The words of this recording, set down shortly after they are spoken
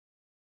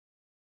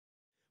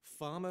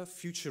Pharma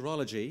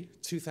Futurology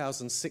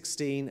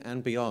 2016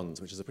 and Beyond,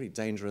 which is a pretty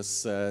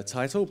dangerous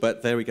title,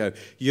 but there we go.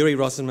 Yury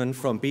Rozenman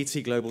from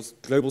BT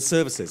Global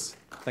Services.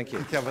 Thank you.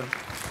 Kevin.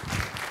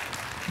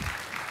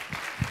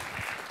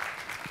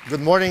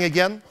 Good morning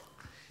again.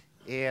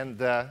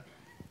 And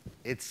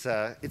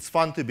it's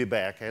fun to be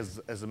back. As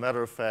a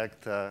matter of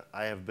fact,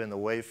 I have been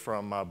away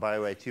from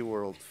bio-IT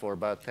world for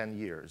about 10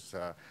 years.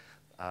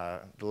 The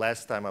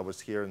last time I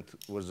was here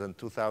was in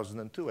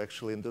 2002,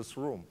 actually in this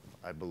room,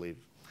 I believe.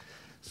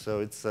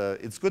 So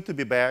it's good to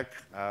be back.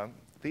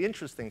 The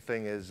interesting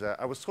thing is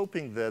I was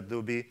hoping that there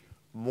would be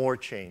more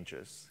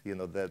changes,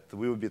 that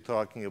we would be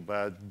talking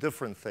about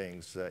different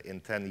things in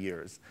 10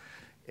 years.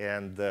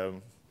 And,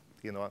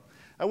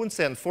 I wouldn't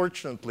say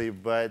unfortunately,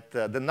 but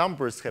the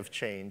numbers have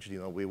changed.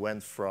 We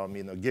went from,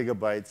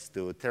 gigabytes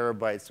to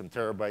terabytes, from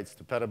terabytes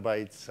to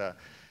petabytes,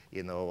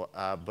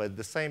 but at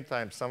the same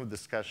time, some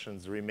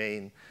discussions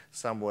remain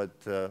somewhat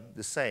the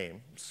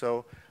same.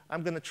 So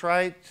I'm going to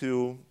try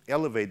to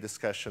elevate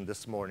discussion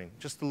this morning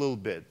just a little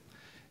bit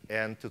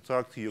and to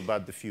talk to you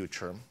about the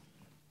future.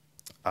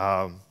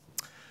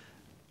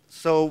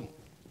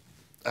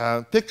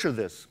 Picture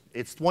this.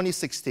 It's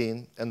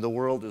 2016, and the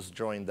world is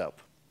joined up.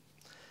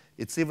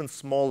 It's even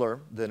smaller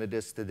than it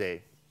is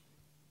today.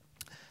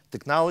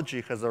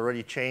 Technology has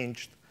already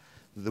changed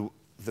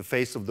the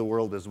face of the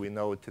world as we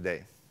know it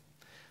today.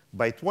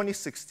 By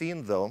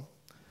 2016, though,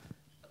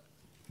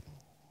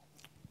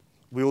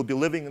 we will be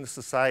living in a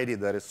society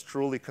that is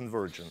truly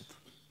convergent,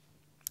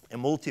 a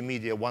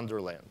multimedia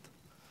wonderland,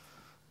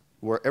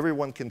 where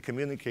everyone can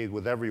communicate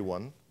with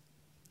everyone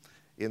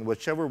in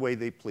whichever way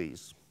they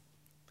please,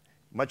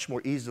 much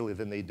more easily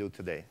than they do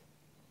today.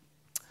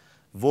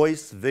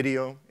 Voice,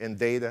 video, and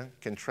data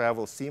can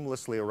travel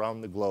seamlessly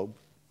around the globe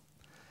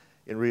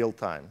in real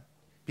time.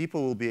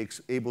 People will be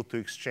able to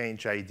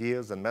exchange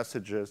ideas and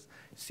messages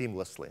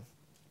seamlessly.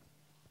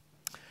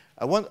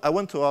 I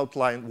want to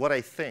outline what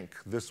I think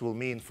this will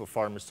mean for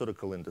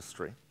pharmaceutical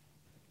industry.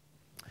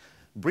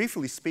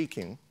 Briefly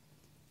speaking,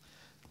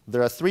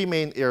 there are three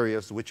main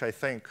areas which I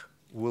think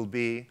will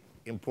be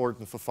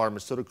important for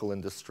pharmaceutical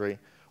industry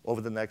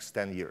over the next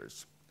 10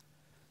 years.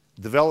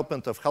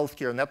 Development of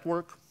healthcare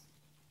network,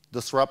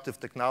 disruptive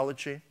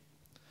technology,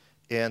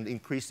 and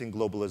increasing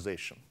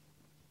globalization.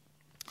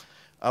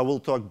 I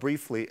will talk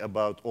briefly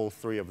about all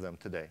three of them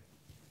today.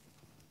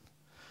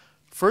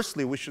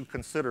 Firstly, we should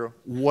consider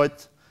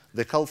what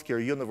the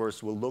healthcare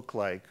universe will look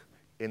like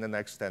in the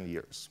next 10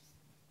 years,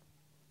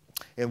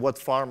 and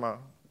what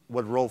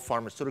role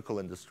pharmaceutical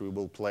industry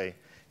will play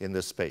in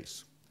this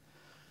space.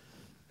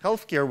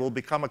 Healthcare will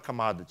become a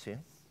commodity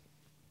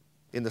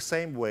in the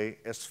same way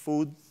as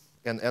food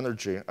and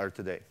energy are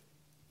today.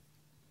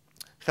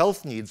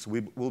 Health needs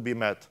will be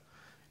met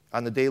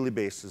on a daily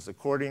basis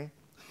according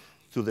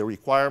to the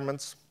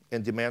requirements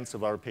and demands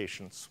of our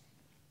patients.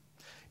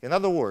 In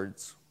other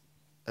words,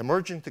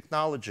 emerging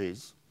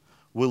technologies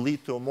will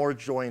lead to a more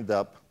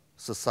joined-up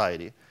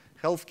society.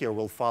 Healthcare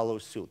will follow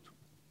suit.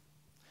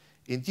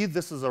 Indeed,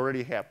 this is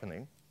already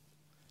happening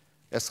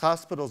as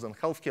hospitals and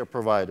healthcare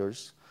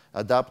providers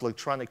adopt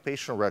electronic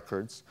patient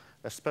records,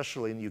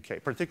 especially in the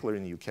UK, particularly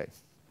in the UK.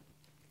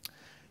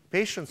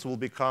 Patients will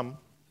become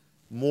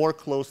more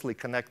closely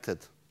connected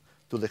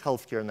to the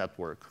healthcare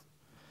network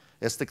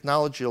as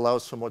technology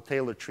allows for more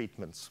tailored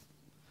treatments.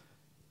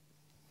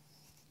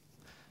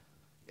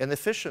 An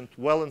efficient,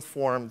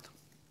 well-informed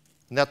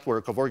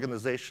network of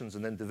organizations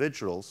and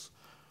individuals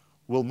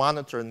will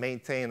monitor and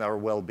maintain our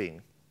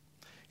well-being,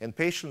 and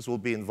patients will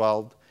be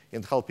involved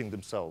in helping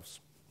themselves.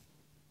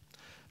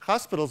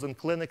 Hospitals and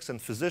clinics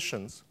and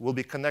physicians will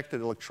be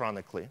connected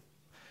electronically,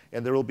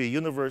 and there will be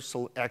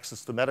universal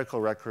access to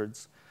medical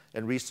records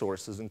and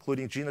resources,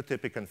 including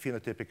genotypic and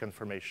phenotypic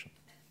information.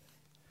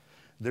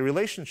 The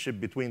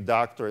relationship between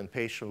doctor and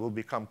patient will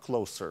become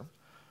closer,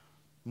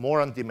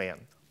 more on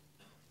demand,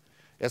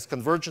 as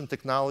convergent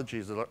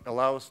technologies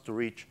allow us to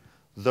reach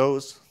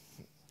those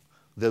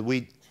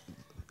that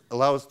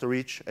allow us to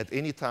reach at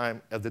any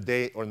time of the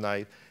day or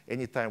night,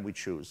 anytime we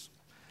choose.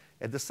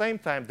 At the same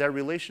time, that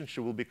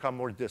relationship will become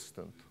more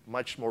distant,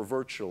 much more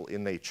virtual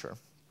in nature.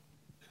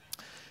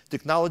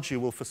 Technology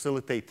will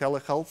facilitate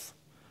telehealth,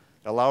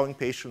 allowing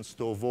patients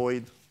to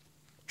avoid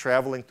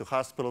traveling to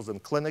hospitals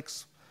and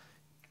clinics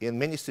in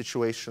many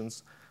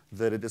situations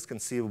that it is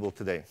conceivable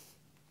today.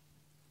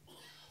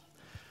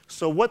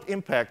 So what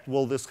impact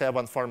will this have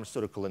on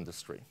pharmaceutical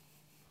industry?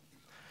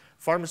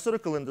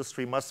 Pharmaceutical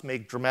industry must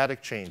make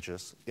dramatic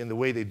changes in the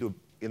way they do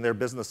in their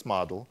business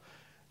model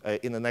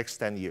in the next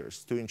 10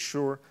 years to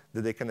ensure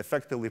that they can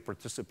effectively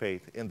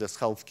participate in this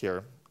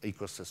healthcare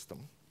ecosystem.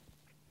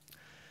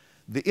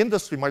 The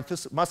industry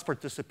must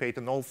participate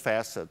in all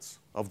facets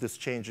of this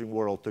changing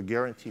world to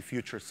guarantee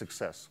future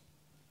success.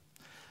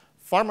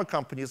 Pharma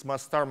companies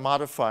must start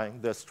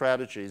modifying their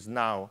strategies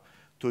now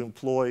to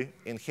employ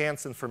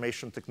enhanced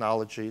information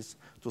technologies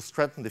to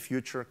strengthen the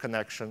future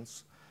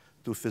connections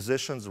to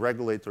physicians,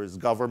 regulators,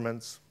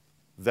 governments,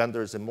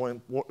 vendors, and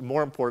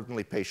more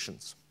importantly,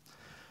 patients.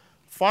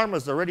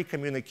 Pharmas already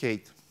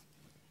communicate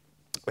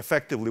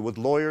effectively with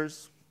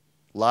lawyers,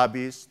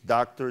 lobbyists,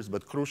 doctors,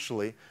 but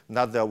crucially,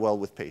 not that well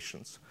with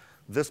patients.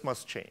 This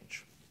must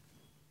change.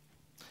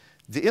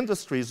 The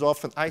industry is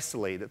often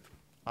isolated,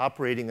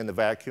 operating in a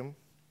vacuum,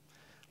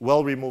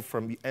 well removed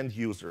from the end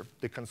user,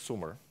 the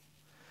consumer.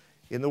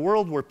 In a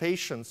world where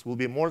patients will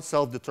be more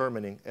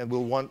self-determining and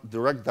will want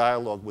direct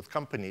dialogue with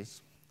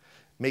companies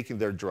making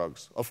their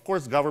drugs. Of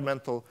course,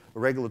 governmental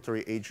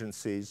regulatory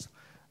agencies,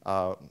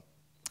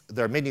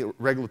 there are many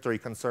regulatory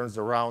concerns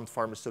around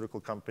pharmaceutical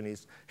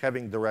companies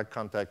having direct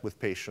contact with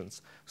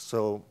patients,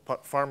 so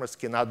pharmas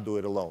cannot do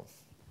it alone.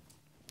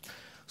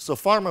 So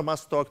pharma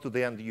must talk to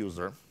the end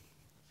user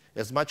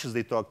as much as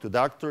they talk to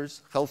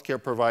doctors,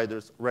 healthcare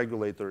providers,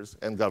 regulators,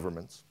 and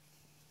governments.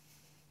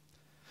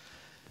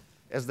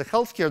 As the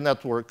healthcare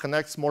network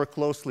connects more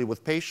closely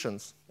with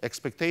patients,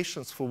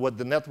 expectations for what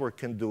the network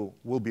can do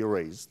will be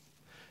raised.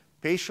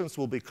 Patients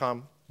will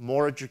become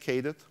more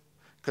educated.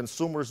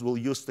 Consumers will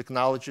use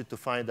technology to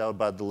find out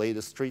about the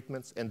latest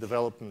treatments and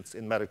developments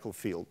in medical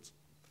fields.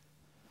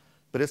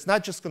 But it's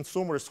not just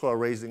consumers who are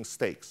raising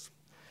stakes.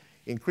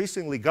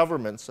 Increasingly,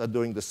 governments are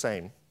doing the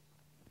same.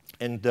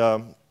 And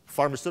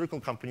pharmaceutical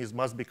companies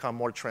must become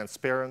more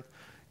transparent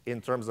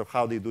in terms of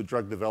how they do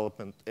drug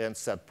development and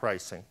set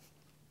pricing.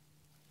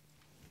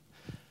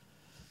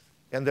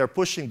 And they're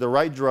pushing the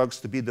right drugs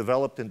to be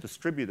developed and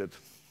distributed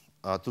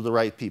to the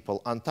right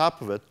people. On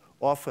top of it,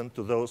 often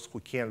to those who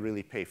can't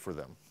really pay for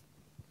them.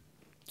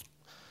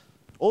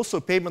 Also,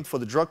 payment to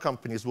the drug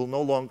companies will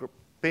no longer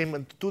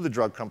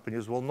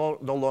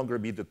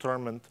be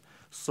determined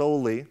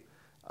solely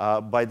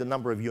by the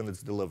number of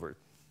units delivered.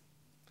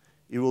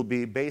 It will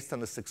be based on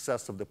the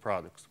success of the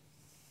products.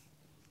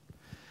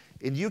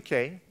 In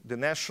UK, the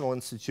National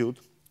Institute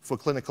for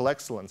Clinical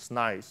Excellence,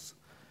 NICE,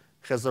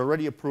 has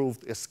already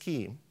approved a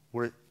scheme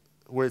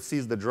where it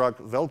sees the drug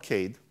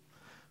Velcade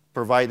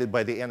provided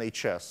by the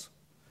NHS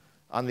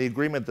on the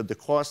agreement that the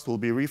cost will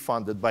be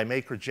refunded by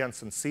maker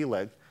Janssen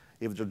Sealeg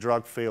if the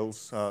drug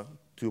fails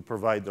to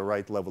provide the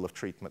right level of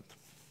treatment.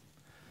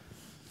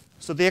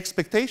 So the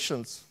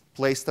expectations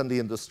placed on the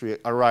industry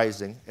are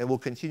rising and will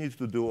continue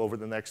to do over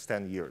the next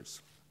 10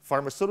 years.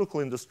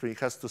 Pharmaceutical industry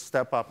has to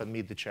step up and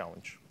meet the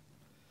challenge.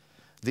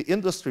 The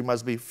industry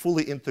must be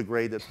fully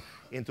integrated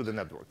into the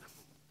network.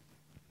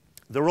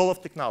 The role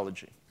of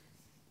technology.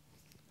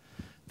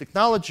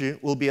 Technology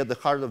will be at the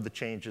heart of the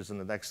changes in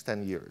the next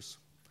 10 years.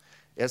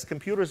 As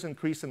computers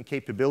increase in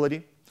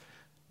capability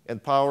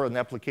and power and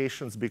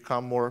applications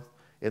become more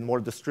and more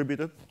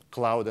distributed,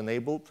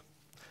 cloud-enabled,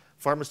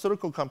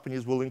 pharmaceutical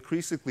companies will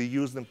increasingly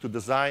use them to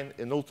design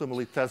and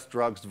ultimately test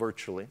drugs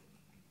virtually.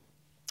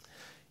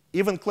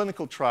 Even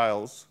clinical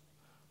trials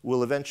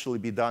will eventually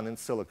be done in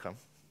silico.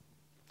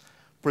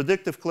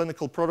 Predictive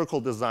clinical protocol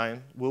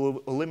design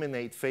will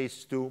eliminate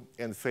phase 2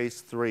 and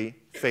phase 3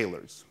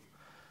 failures.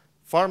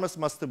 Pharmas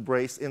must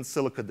embrace in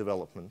silico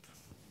development,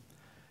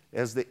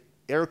 as the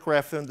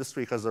aircraft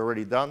industry has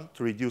already done,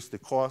 to reduce the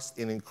cost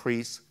and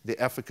increase the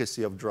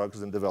efficacy of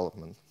drugs in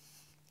development.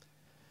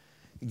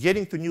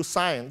 Getting the new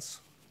science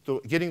to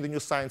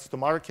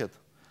market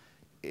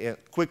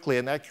quickly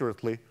and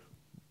accurately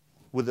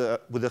with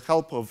the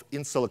help of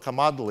in silico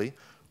modeling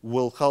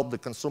will help the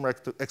consumer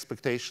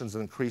expectations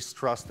and increase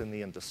trust in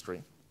the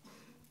industry.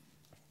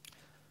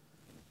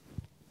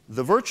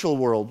 The virtual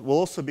world will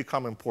also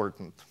become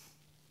important.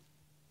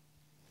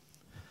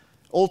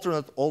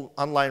 Alternate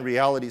online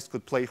realities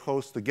could play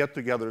host to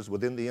get-togethers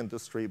within the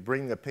industry,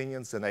 bringing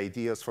opinions and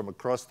ideas from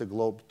across the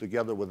globe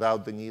together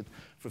without the need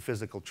for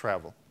physical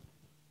travel.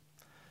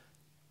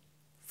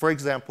 For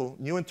example,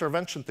 new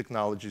intervention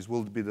technologies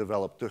will be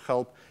developed to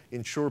help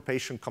ensure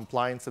patient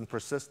compliance and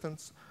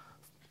persistence.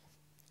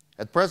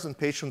 At present,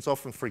 patients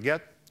often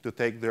forget to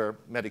take their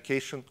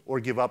medication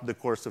or give up the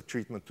course of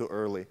treatment too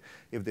early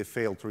if they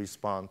fail to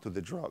respond to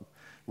the drug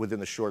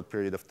within a short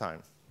period of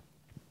time.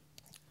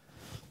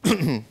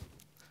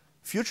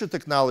 Future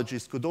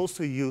technologies could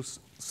also use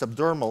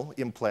subdermal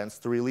implants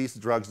to release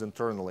drugs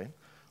internally,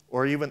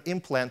 or even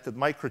implanted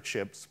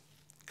microchips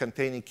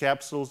containing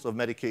capsules of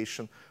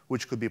medication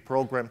which could be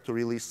programmed to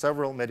release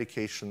several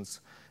medications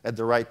at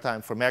the right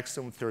time for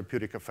maximum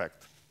therapeutic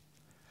effect.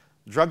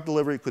 Drug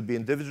delivery could be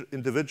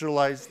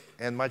individualized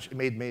and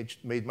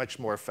made much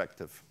more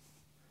effective.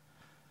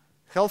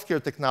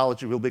 Healthcare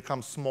technology will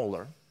become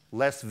smaller,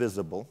 less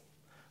visible,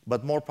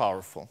 but more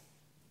powerful.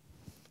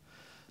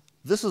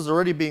 This is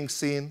already being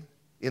seen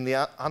in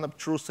the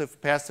unobtrusive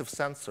passive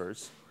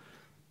sensors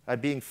are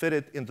being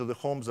fitted into the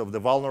homes of the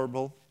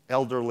vulnerable,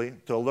 elderly,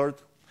 to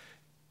alert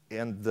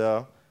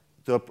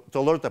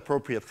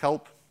appropriate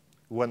help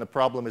when a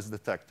problem is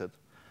detected.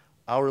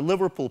 Our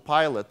Liverpool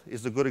pilot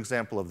is a good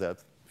example of that.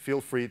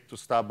 Feel free to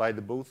stop by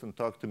the booth and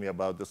talk to me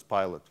about this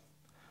pilot.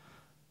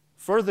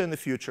 Further in the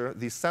future,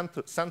 these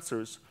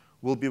sensors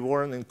will be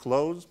worn in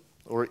clothes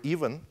or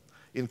even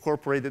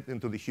incorporated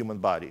into the human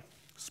body,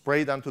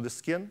 sprayed onto the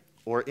skin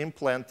or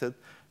implanted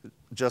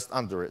just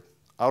under it.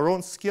 Our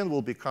own skin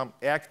will become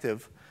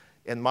active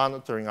in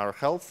monitoring our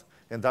health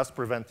and thus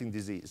preventing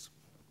disease.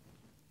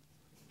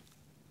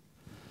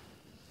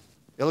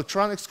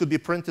 Electronics could be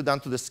printed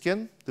onto the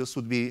skin. This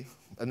would be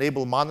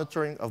enable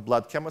monitoring of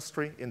blood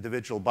chemistry,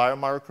 individual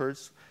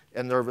biomarkers,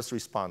 and nervous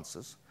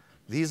responses.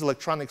 These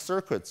electronic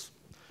circuits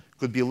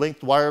could be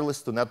linked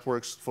wireless to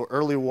networks for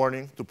early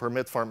warning to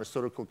permit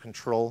pharmaceutical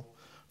control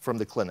from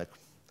the clinic.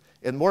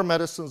 And more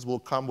medicines will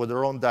come with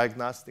their own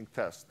diagnostic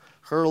tests,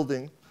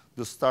 heralding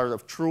the start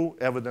of true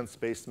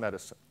evidence-based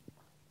medicine.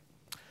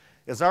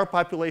 As our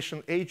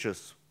population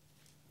ages,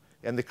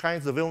 and the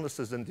kinds of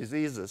illnesses and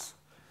diseases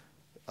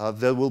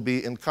that will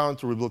be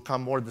encountered will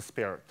become more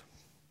disparate.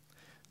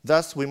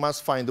 Thus, we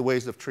must find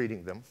ways of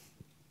treating them.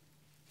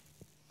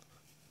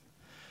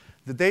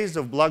 The days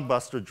of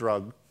blockbuster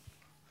drug,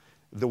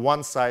 the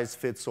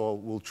one-size-fits-all,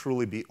 will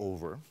truly be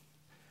over.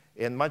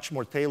 And much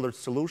more tailored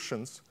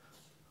solutions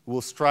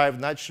will strive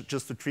not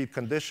just to treat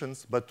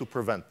conditions, but to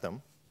prevent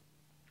them.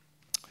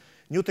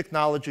 New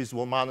technologies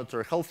will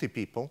monitor healthy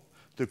people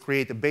to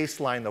create a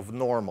baseline of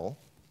normal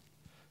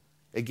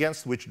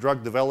against which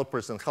drug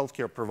developers and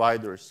healthcare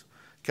providers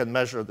can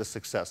measure the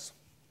success.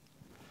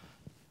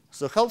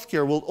 So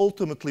healthcare will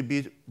ultimately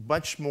be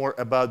much more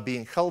about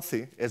being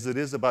healthy as it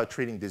is about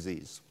treating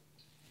disease.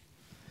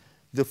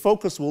 The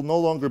focus will no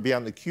longer be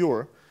on the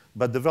cure,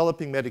 but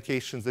developing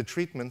medications and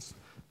treatments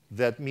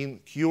that mean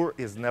cure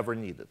is never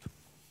needed.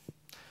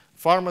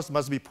 Pharmas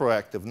must be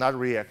proactive, not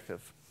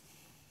reactive,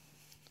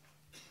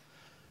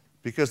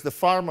 because the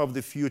pharma of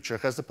the future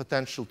has the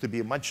potential to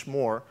be much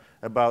more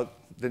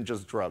than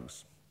just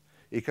drugs.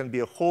 It can be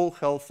a whole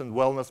health and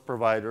wellness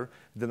provider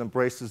that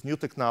embraces new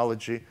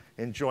technology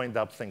and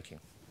joined-up thinking.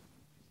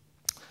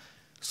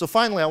 So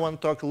finally, I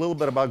want to talk a little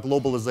bit about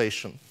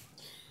globalization.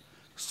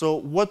 So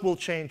what will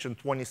change in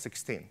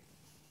 2016?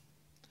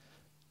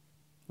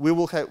 We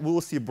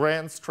will see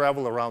brands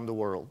travel around the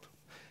world,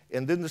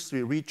 and the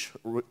industry reach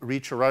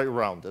right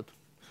around it.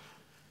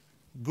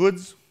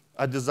 Goods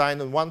are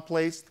designed in one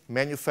place,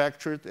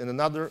 manufactured in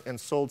another, and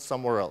sold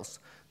somewhere else.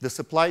 The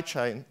supply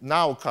chain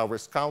now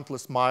covers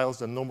countless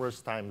miles and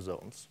numerous time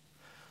zones.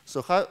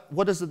 So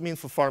what does it mean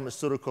for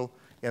pharmaceutical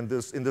in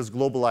this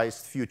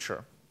globalized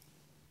future?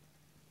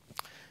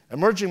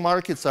 Emerging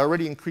markets are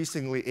already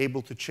increasingly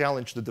able to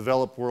challenge the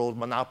developed world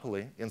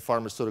monopoly in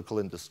pharmaceutical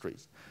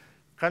industries.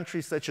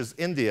 Countries such as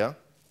India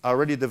are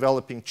already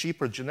developing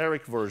cheaper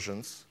generic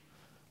versions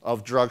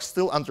of drugs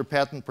still under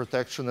patent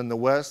protection in the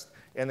West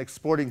and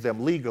exporting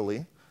them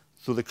legally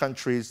to the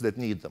countries that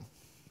need them.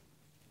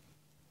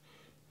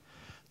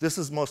 This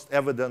is most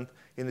evident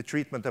in the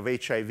treatment of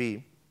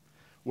HIV,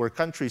 where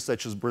countries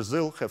such as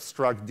Brazil have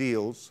struck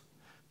deals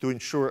to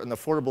ensure an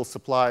affordable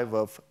supply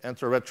of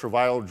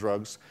antiretroviral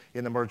drugs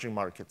in emerging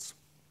markets.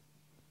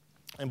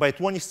 And by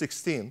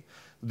 2016,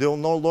 there will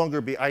no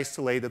longer be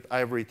isolated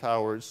ivory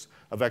towers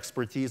of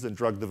expertise in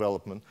drug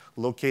development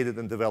located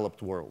in the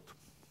developed world.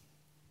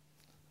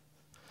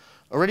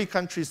 Already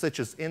countries such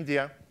as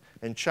India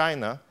and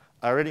China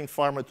are adding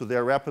pharma to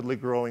their rapidly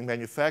growing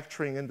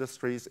manufacturing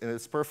industries, and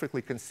it's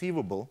perfectly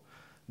conceivable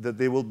that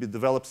they will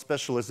develop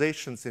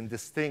specializations in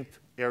distinct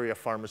area of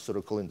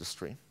pharmaceutical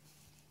industry.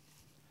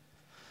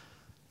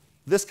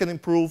 This can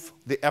improve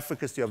the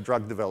efficacy of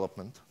drug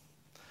development.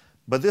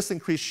 But this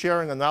increased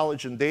sharing of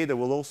knowledge and data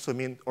will also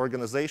mean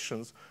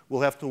organizations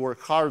will have to work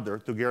harder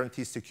to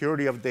guarantee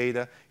security of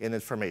data and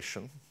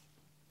information.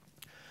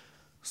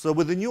 So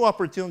with the new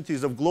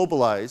opportunities of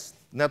globalized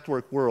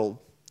network world,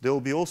 there will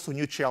be also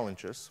new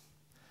challenges.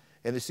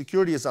 And the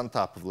security is on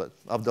top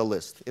of the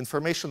list.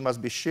 Information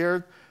must be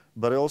shared,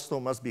 but it also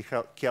must be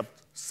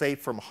kept safe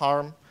from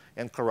harm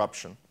and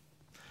corruption.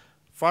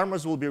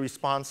 Pharmas will be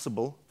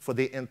responsible for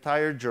the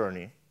entire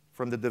journey,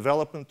 from the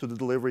development to the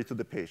delivery to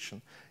the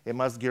patient. It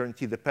must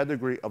guarantee the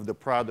pedigree of the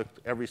product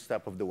every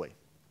step of the way.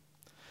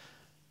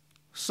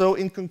 So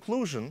in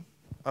conclusion,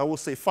 I will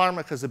say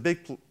pharma has a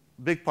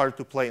big part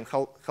to play in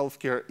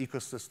healthcare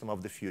ecosystem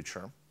of the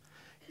future.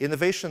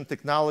 Innovation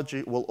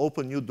technology will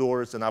open new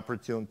doors and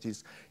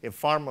opportunities, and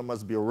pharma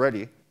must be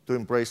ready to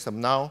embrace them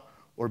now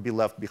or be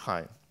left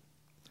behind.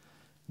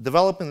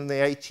 Development in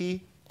the IT,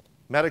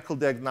 medical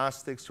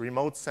diagnostics,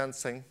 remote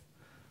sensing,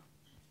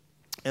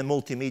 and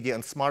multimedia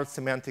and smart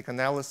semantic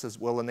analysis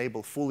will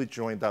enable fully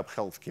joined-up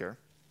healthcare.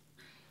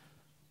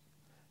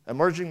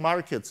 Emerging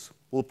markets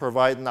will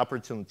provide an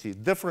opportunity.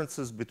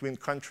 Differences between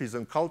countries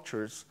and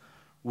cultures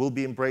will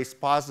be embraced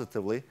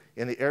positively,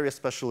 and the area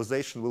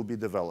specialization will be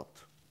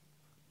developed.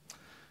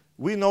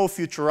 We know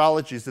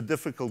futurology is a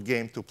difficult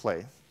game to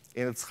play,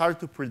 and it's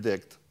hard to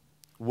predict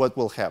what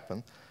will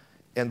happen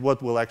and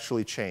what will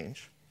actually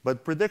change.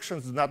 But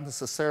predictions do not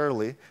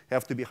necessarily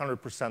have to be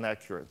 100%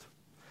 accurate.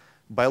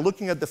 By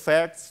looking at the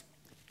facts,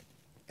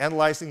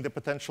 analyzing the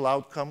potential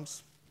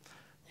outcomes,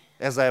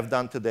 as I have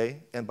done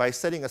today, and by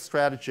setting a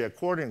strategy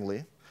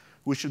accordingly,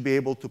 we should be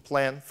able to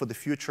plan for the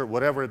future,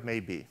 whatever it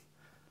may be.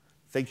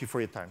 Thank you for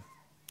your time.